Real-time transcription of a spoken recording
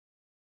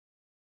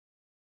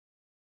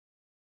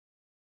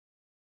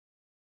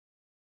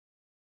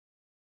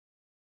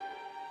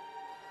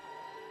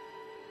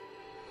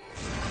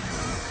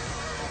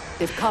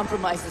They've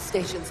compromised the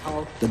station's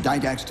hull. The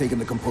Didact's taken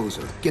the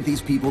composer. Get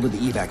these people to the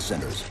evac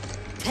centers.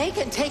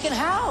 Taken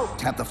how?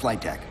 Tap the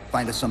flight deck.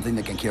 Find us something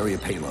that can carry a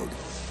payload.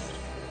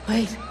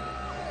 Wait.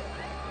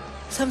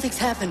 Something's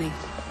happening.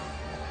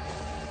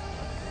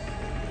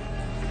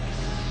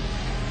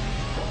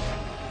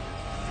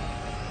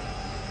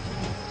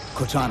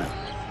 Cortana,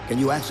 can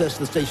you access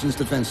the station's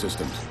defense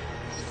systems?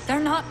 They're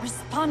not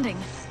responding.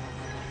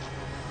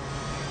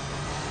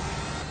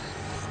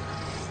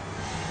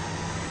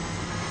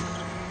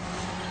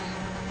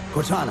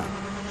 Cortana!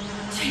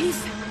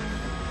 Jeez.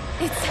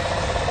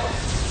 It's...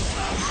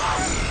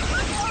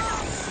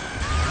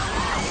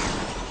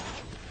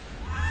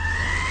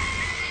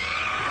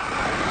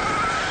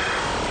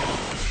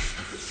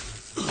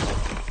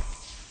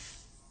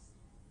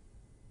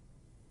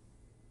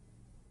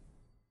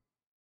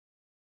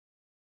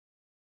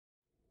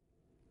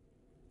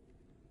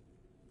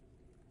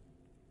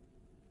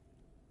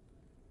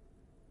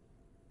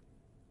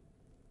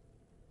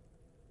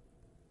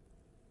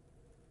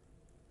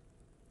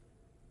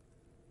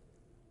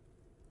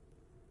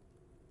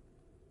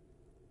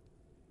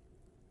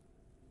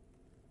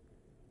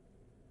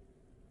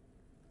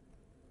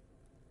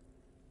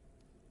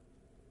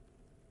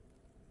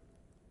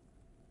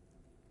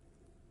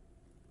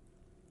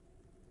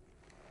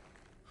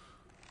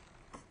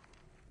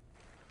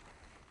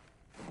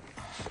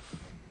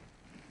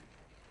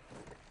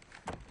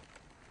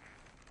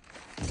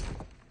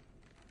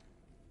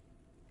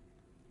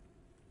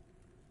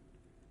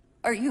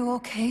 Are you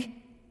okay?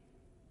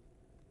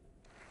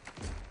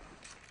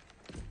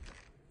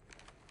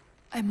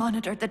 I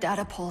monitored the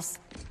data pulse.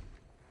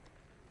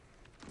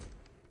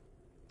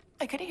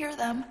 I could hear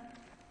them.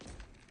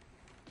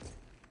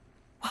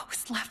 What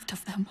was left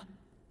of them?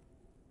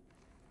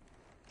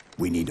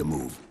 We need to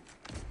move.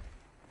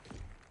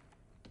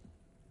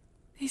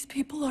 These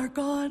people are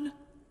gone.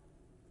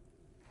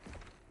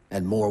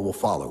 And more will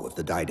follow if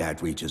the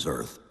Didact reaches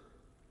Earth.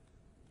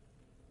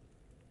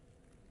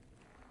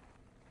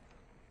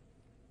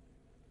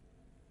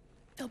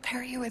 They'll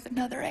pair you with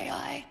another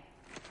AI.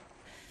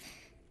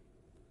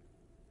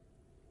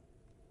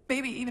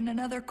 Maybe even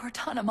another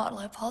Cortana model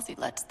if Halsey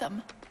lets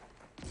them.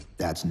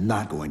 That's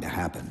not going to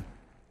happen.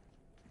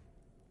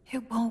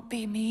 It won't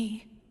be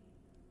me.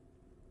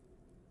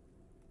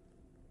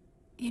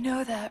 You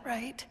know that,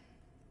 right?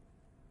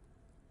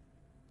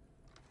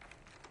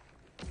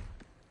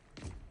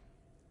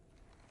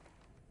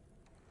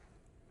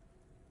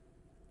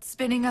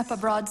 Spinning up a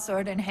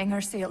broadsword in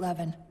Hangar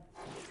C11.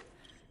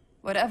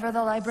 Whatever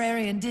the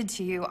librarian did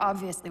to you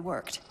obviously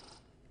worked.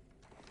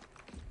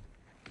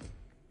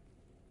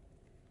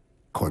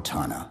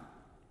 Cortana.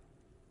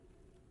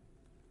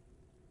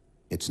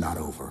 It's not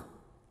over.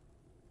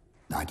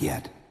 Not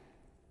yet.